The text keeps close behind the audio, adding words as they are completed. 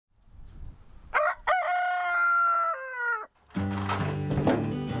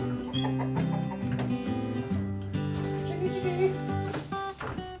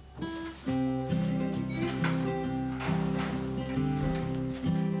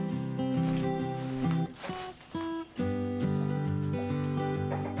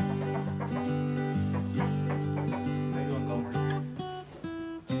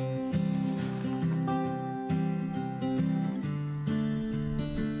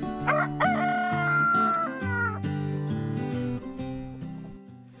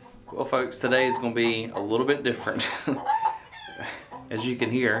Well folks, today is going to be a little bit different. As you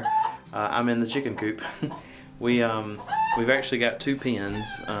can hear, I'm in the chicken coop. We've actually got two pens.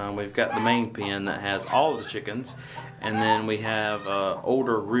 We've got the main pen that has all of the chickens, and then we have an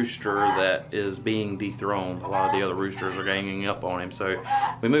older rooster that is being dethroned. A lot of the other roosters are ganging up on him, so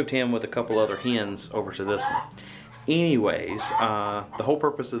we moved him with a couple other hens over to this one. Anyways, the whole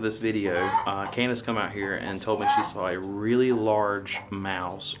purpose of this video, Candace come out here and told me she saw a really large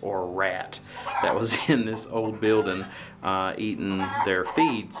mouse or rat that was in this old building eating their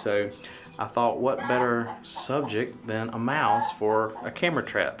feed. So I thought, what better subject than a mouse for a camera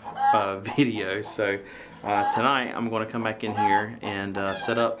trap video. So tonight I'm going to come back in here and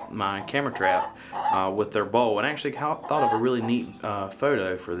set up my camera trap with their bowl, and actually thought of a really neat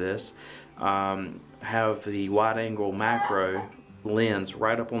photo for this. Have the wide angle macro lens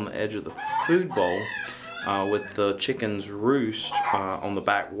right up on the edge of the food bowl with the chicken's roost on the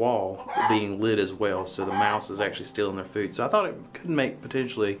back wall being lit as well, so the mouse is actually still in their food. So I thought it could make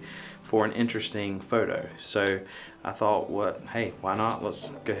potentially for an interesting photo. So I thought, hey, why not? Let's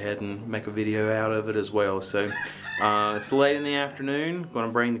go ahead and make a video out of it as well. So it's late in the afternoon. Going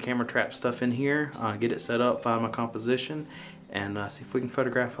to bring the camera trap stuff in here, get it set up, find my composition, and see if we can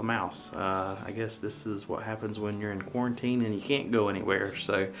photograph a mouse. I guess this is what happens when you're in quarantine and you can't go anywhere.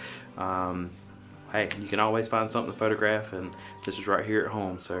 So hey, you can always find something to photograph, and this is right here at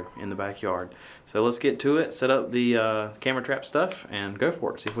home, so in the backyard. So let's get to it, set up the camera trap stuff, and go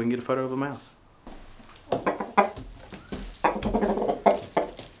for it. See if we can get a photo of a mouse.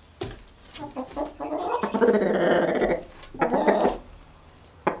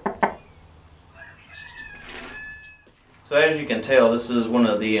 So as you can tell, this is one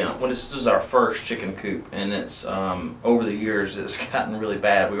of the this is our first chicken coop, and it's over the years it's gotten really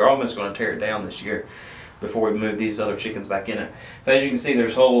bad. We were almost going to tear it down this year before we move these other chickens back in it. But as you can see,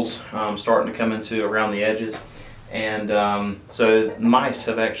 there's holes starting to come into around the edges, and so mice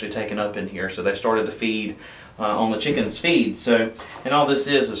have actually taken up in here. So they started to feed on the chicken's feed. So, and all this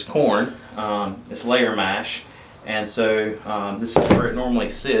is corn. It's layer mash, and so this is where it normally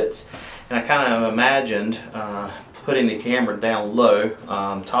sits. And I kind of imagined putting the camera down low,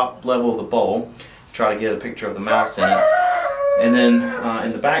 top level of the bowl, try to get a picture of the mouse in it. And then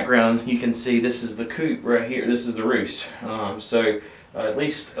in the background you can see this is the coop right here. This is the roost. So at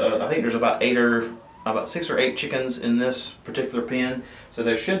least I think there's about 6 or 8 chickens in this particular pen. So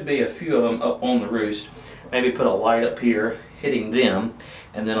there should be a few of them up on the roost. Maybe put a light up here hitting them,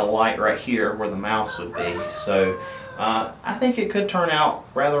 and then a light right here where the mouse would be. So I think it could turn out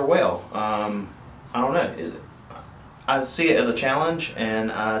rather well. I don't know. I see it as a challenge, and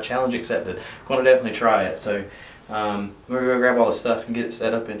challenge accepted. Going to definitely try it. So we're going to go grab all the stuff and get it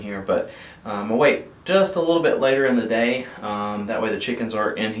set up in here. But I'm going to wait just a little bit later in the day. That way the chickens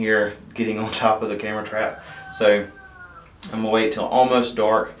are in here getting on top of the camera trap. So I'm going to wait till almost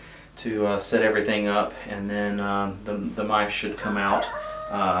dark to set everything up, and then the mice should come out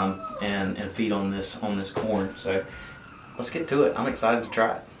and feed on this corn. So let's get to it. I'm excited to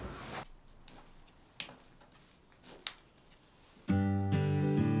try it.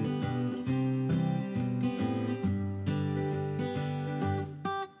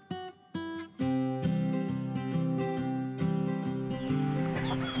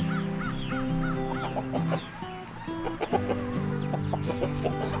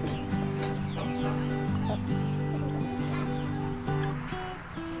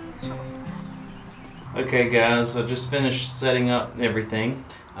 Okay guys, I just finished setting up everything.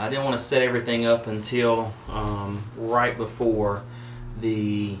 I didn't want to set everything up until right before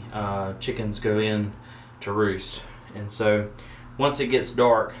the chickens go in to roost. And so once it gets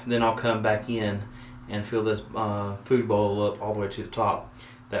dark, then I'll come back in and fill this food bowl up all the way to the top.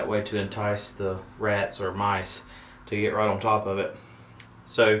 That way to entice the rats or mice to get right on top of it.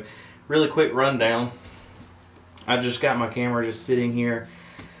 So really quick rundown. I just got my camera just sitting here.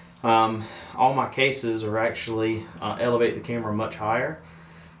 All my cases are actually elevate the camera much higher,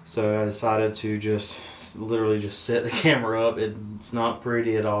 so I decided to just literally just set the camera up. It's not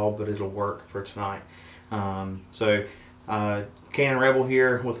pretty at all, but it'll work for tonight. So Canon Rebel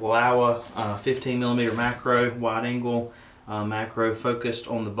here with Laowa 15mm macro, wide angle macro focused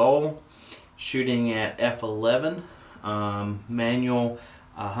on the bowl, shooting at f11, manual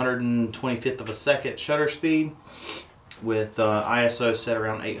 125th of a second shutter speed with ISO set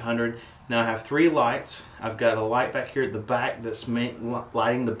around 800. Now I have 3 lights. I've got a light back here at the back that's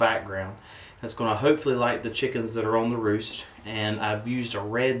lighting the background. That's going to hopefully light the chickens that are on the roost. And I've used a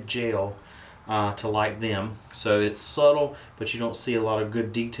red gel to light them. So it's subtle, but you don't see a lot of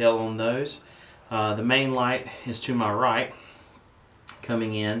good detail on those. The main light is to my right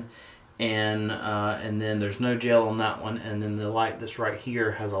coming in, and then there's no gel on that one, and then the light that's right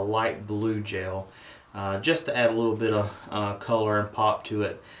here has a light blue gel, just to add a little bit of color and pop to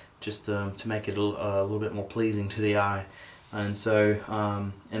it, just to make it a little bit more pleasing to the eye. And so,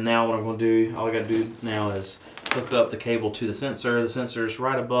 and now what I'm going to do, all I got to do now is hook up the cable to the sensor. The sensor is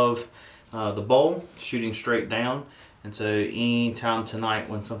right above the bowl, shooting straight down. And so anytime tonight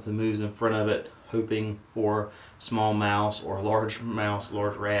when something moves in front of it, hoping for small mouse or large mouse,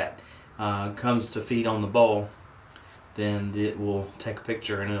 large rat, comes to feed on the bowl, then it will take a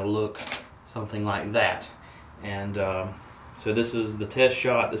picture and it'll look something like that. And so this is the test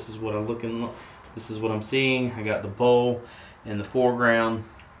shot. This is what I'm looking. This is what I'm seeing. I got the bowl in the foreground,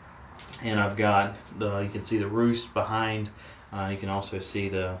 and I've got you can see the roost behind. You can also see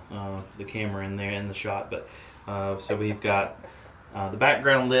the camera in there in the shot. But so we've got the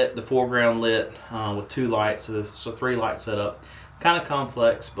background lit, the foreground lit with 2 lights. So there's a 3 light setup. Kind of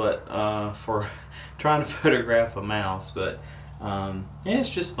complex, but for trying to photograph a mouse. But yeah, it's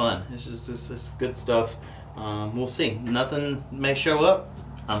just fun. It's just good stuff. We'll see. Nothing may show up.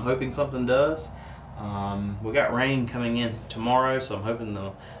 I'm hoping something does. We got rain coming in tomorrow, so I'm hoping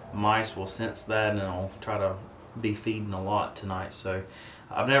the mice will sense that, and I'll try to be feeding a lot tonight. So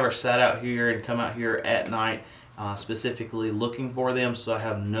I've never sat out here and come out here at night specifically looking for them, so I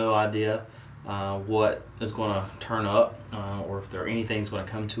have no idea what is going to turn up or if anything's going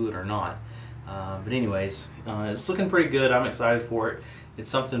to come to it or not. But anyways, it's looking pretty good. I'm excited for it. It's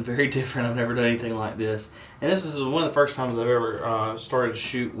something very different. I've never done anything like this. And this is one of the first times I've ever started to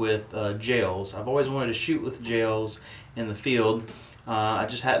shoot with gels. I've always wanted to shoot with gels in the field. I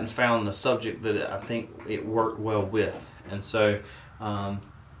just hadn't found the subject that I think it worked well with. And so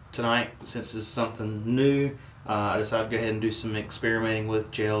tonight, since this is something new, I decided to go ahead and do some experimenting with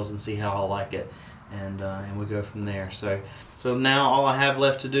gels and see how I like it. And we go from there. So now all I have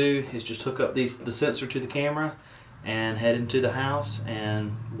left to do is just hook up the sensor to the camera and head into the house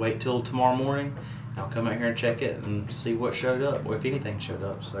and wait till tomorrow morning. I'll come out here and check it and see what showed up, or if anything showed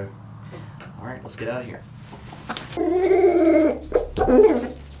up. So, all right, let's get out of here.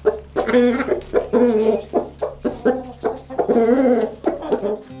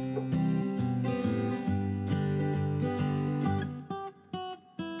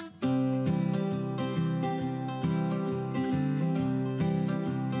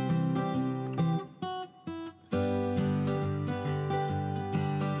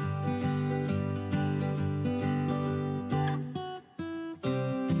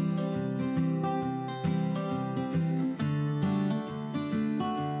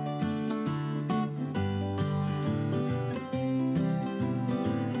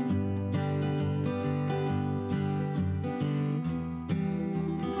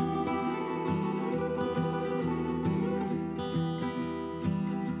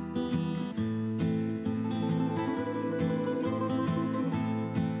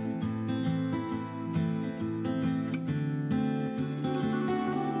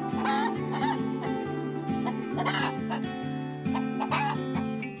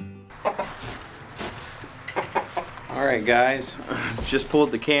 Alright guys, just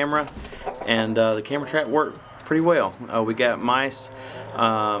pulled the camera, and the camera trap worked pretty well. We got mice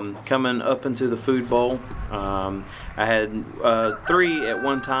coming up into the food bowl. I had 3 at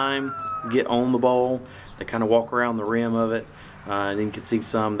one time get on the bowl. They kind of walk around the rim of it, and then you can see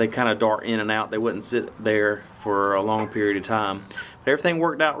some, they kind of dart in and out. They wouldn't sit there for a long period of time. But everything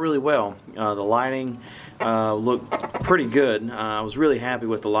worked out really well. The lighting looked pretty good. I was really happy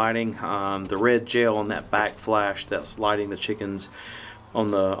with the lighting. The red gel on that back flash that's lighting the chickens on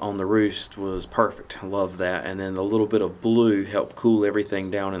the roost was perfect. I love that. And then the little bit of blue helped cool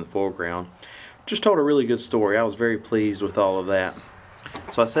everything down in the foreground. Just told a really good story. I was very pleased with all of that.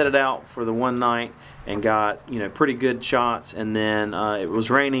 So I set it out for the one night and got, you know, pretty good shots, and then it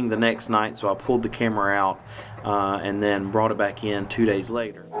was raining the next night, so I pulled the camera out and then brought it back in 2 days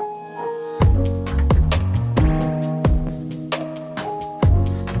later.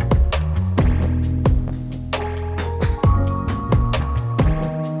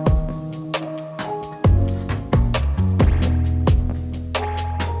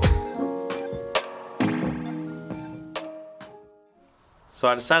 So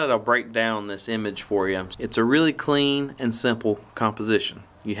I decided I'll break down this image for you. It's a really clean and simple composition.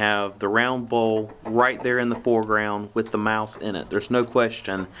 You have the round bowl right there in the foreground with the mouse in it. There's no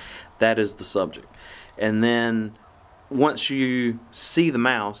question that is the subject. And then once you see the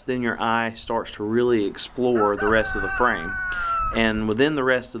mouse, then your eye starts to really explore the rest of the frame. and within the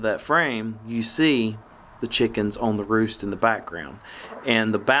rest of that frame you see the chickens on the roost in the background,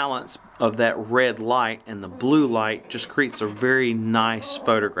 and the balance of that red light and the blue light just creates a very nice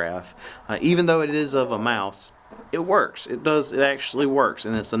photograph. Even though it is of a mouse, it works. It actually works,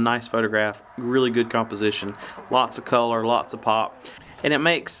 and it's a nice photograph, really good composition, lots of color, lots of pop, and it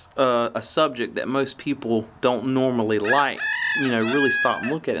makes a subject that most people don't normally like, you know, really stop and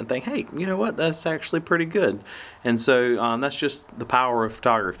look at it and think, hey, you know what, that's actually pretty good. And so that's just the power of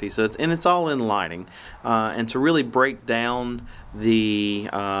photography. So it's all in lighting. And to really break down the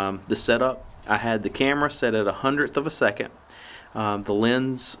setup, I had the camera set at 100th of a second. The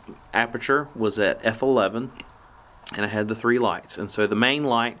lens aperture was at f11, and I had the 3 lights. And so the main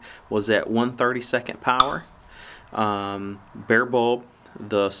light was at 1/32 power. Bare bulb.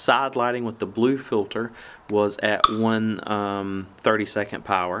 The side lighting with the blue filter was at 1/32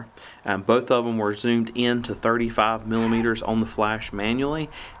 power. Both of them were zoomed in to 35 millimeters on the flash manually,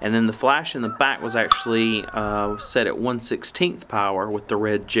 and then the flash in the back was actually set at 1/16 power with the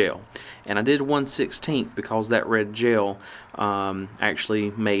red gel. And I did 1/16 because that red gel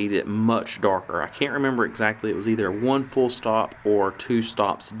actually made it much darker. I can't remember exactly, it was either 1 full stop or 2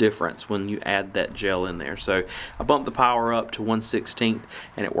 stops difference when you add that gel in there. So I bumped the power up to 1/16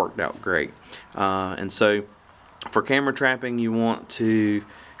 and it worked out great. And so for camera trapping, you want to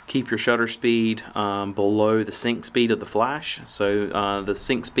keep your shutter speed below the sync speed of the flash. So the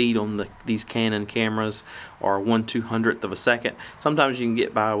sync speed on these Canon cameras are 1/200th of a second. Sometimes you can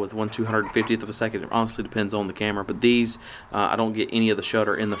get by with 1/250th of a second. It honestly depends on the camera, but these I don't get any of the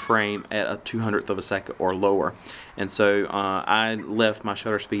shutter in the frame at a 200th of a second or lower. And so I left my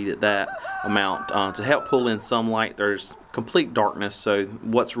shutter speed at that amount to help pull in some light. There's complete darkness, so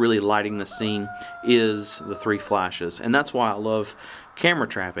what's really lighting the scene is the 3 flashes. And that's why I love camera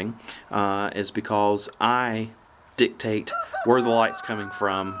trapping, is because I dictate where the light's coming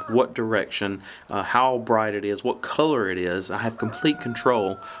from, what direction, how bright it is, what color it is. I have complete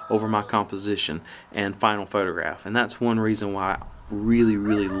control over my composition and final photograph, and that's one reason why I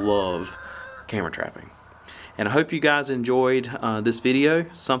really love camera trapping. And I hope you guys enjoyed this video.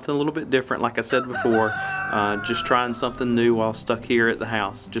 Something a little bit different, like I said before, just trying something new while stuck here at the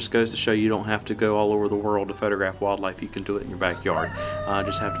house. Just goes to show you don't have to go all over the world to photograph wildlife. You can do it in your backyard.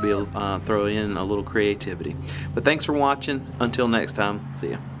 Just have to be able to throw in a little creativity. But thanks for watching. Until next time,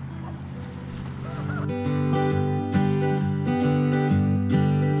 see ya.